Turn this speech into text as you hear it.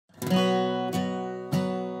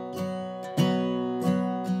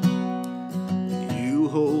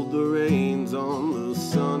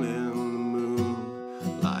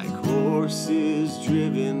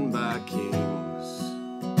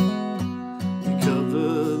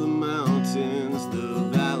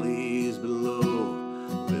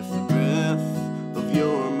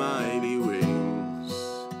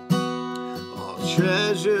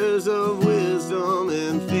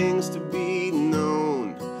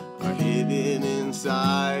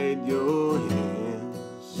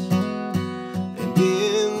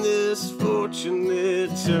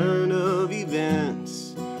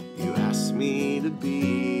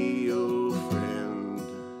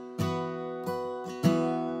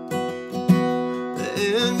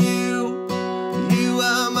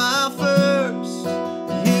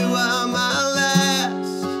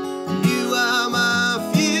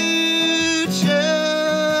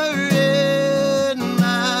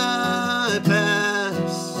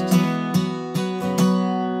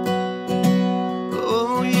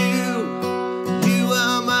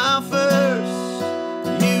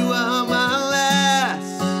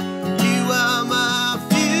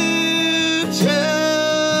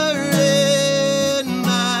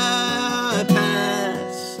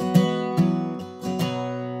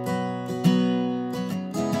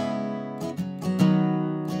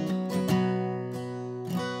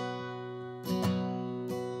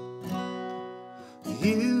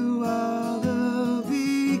You are the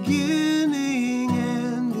beginning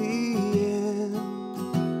and the end.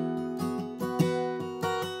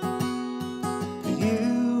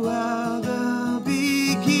 You are the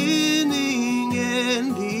beginning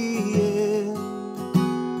and the end.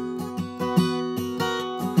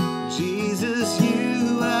 Jesus,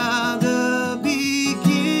 you are the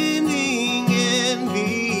beginning and the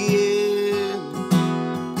end.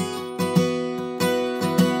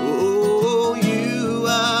 Oh, you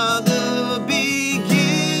are the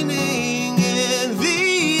beginning and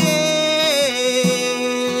the end.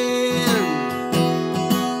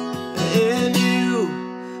 And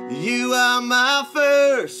you are my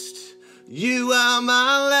first, you are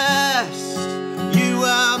my last, you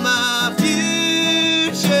are my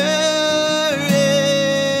future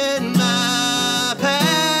and my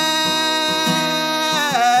past.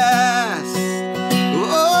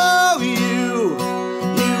 Oh, you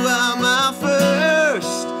are my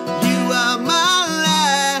first, you are my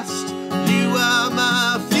last, you are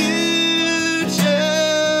my future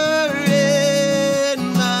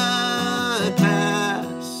and my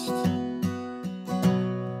past.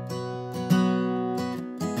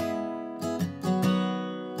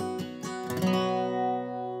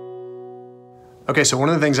 Okay, so one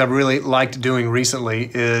of the things I've really liked doing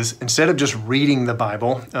recently is instead of just reading the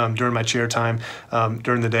Bible during my chair time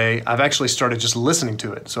during the day, I've actually started just listening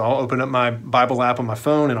to it. So I'll open up my Bible app on my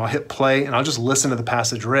phone and I'll hit play and I'll just listen to the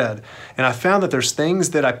passage read. And I found that there's things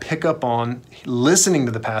that I pick up on listening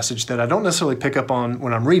to the passage that I don't necessarily pick up on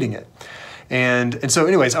when I'm reading it. And so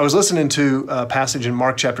anyways, I was listening to a passage in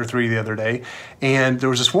Mark chapter 3 the other day, and there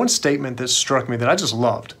was this one statement that struck me that I just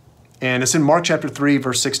loved. And it's in Mark chapter 3,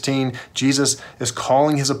 verse 16. Jesus is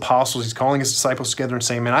calling his apostles, he's calling his disciples together and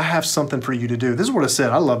saying, man, I have something for you to do. This is what it said.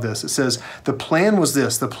 I love this. It says, the plan was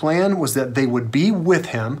this. The plan was that they would be with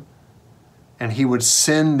him and he would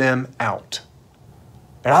send them out.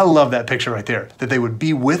 And I love that picture right there, that they would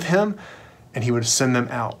be with him and he would send them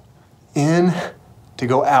out. In to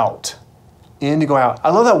go out. In to go out. I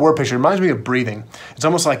love that word picture. It reminds me of breathing. It's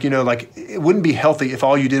almost like, like it wouldn't be healthy if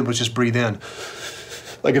all you did was just breathe in.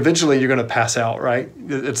 Like eventually you're going to pass out, right?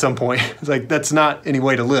 At some point. It's like, that's not any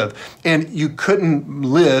way to live. And you couldn't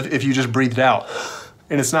live if you just breathed out.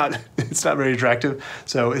 And it's not very attractive.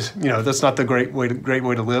 So it's, that's not the great way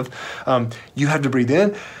to live. You have to breathe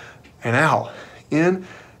in and out, in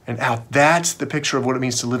and out. That's the picture of what it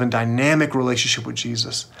means to live in dynamic relationship with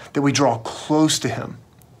Jesus, that we draw close to him,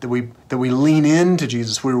 that we lean into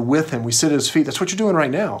Jesus. We're with him. We sit at his feet. That's what you're doing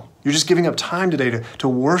right now. You're just giving up time today to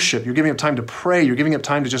worship. You're giving up time to pray. You're giving up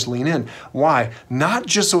time to just lean in. Why? Not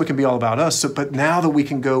just so it can be all about us, but now that we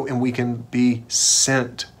can go and we can be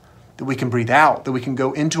sent, that we can breathe out, that we can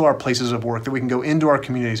go into our places of work, that we can go into our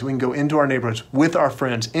communities, we can go into our neighborhoods with our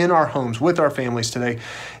friends, in our homes, with our families today,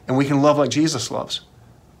 and we can love like Jesus loves.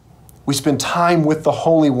 We spend time with the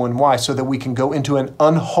Holy One. Why? So that we can go into an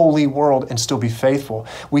unholy world and still be faithful.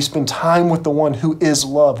 We spend time with the one who is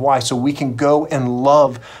love. Why? So we can go and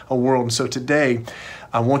love a world. And so today,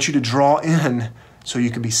 I want you to draw in so you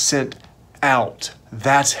can be sent out.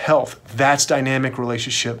 That's health. That's dynamic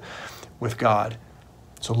relationship with God.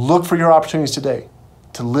 So look for your opportunities today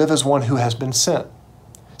to live as one who has been sent.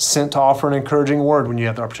 Sent to offer an encouraging word when you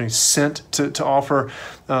have the opportunity. Sent to offer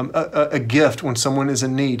a gift when someone is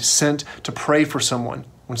in need. Sent to pray for someone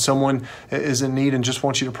when someone is in need and just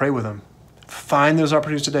wants you to pray with them. Find those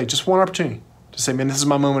opportunities today. Just one opportunity to say, man, this is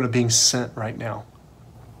my moment of being sent right now.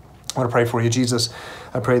 I want to pray for you. Jesus,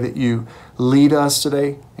 I pray that you lead us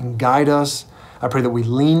today and guide us. I pray that we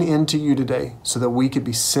lean into you today so that we could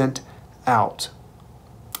be sent out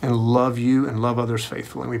and love you and love others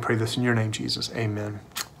faithfully. And we pray this in your name, Jesus. Amen.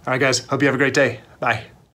 All right, guys. Hope you have a great day. Bye.